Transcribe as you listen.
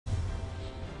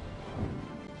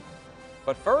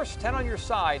But first, 10 on your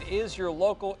side is your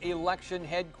local election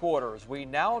headquarters. We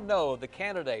now know the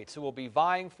candidates who will be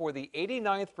vying for the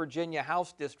 89th Virginia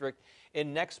House District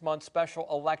in next month's special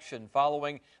election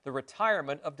following the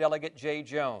retirement of Delegate Jay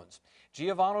Jones.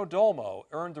 Giovanni Dolmo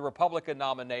earned the Republican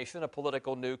nomination, a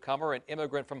political newcomer and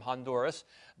immigrant from Honduras.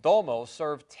 Dolmo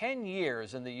served 10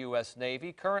 years in the U.S.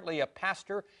 Navy, currently a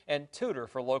pastor and tutor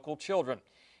for local children.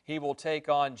 He will take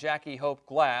on Jackie Hope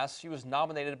Glass. She was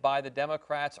nominated by the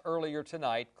Democrats earlier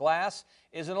tonight. Glass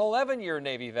is an 11-year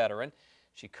Navy veteran.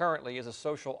 She currently is a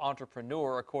social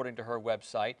entrepreneur, according to her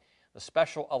website. The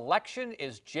special election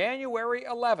is January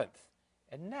 11th.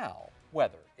 And now,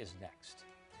 weather is next.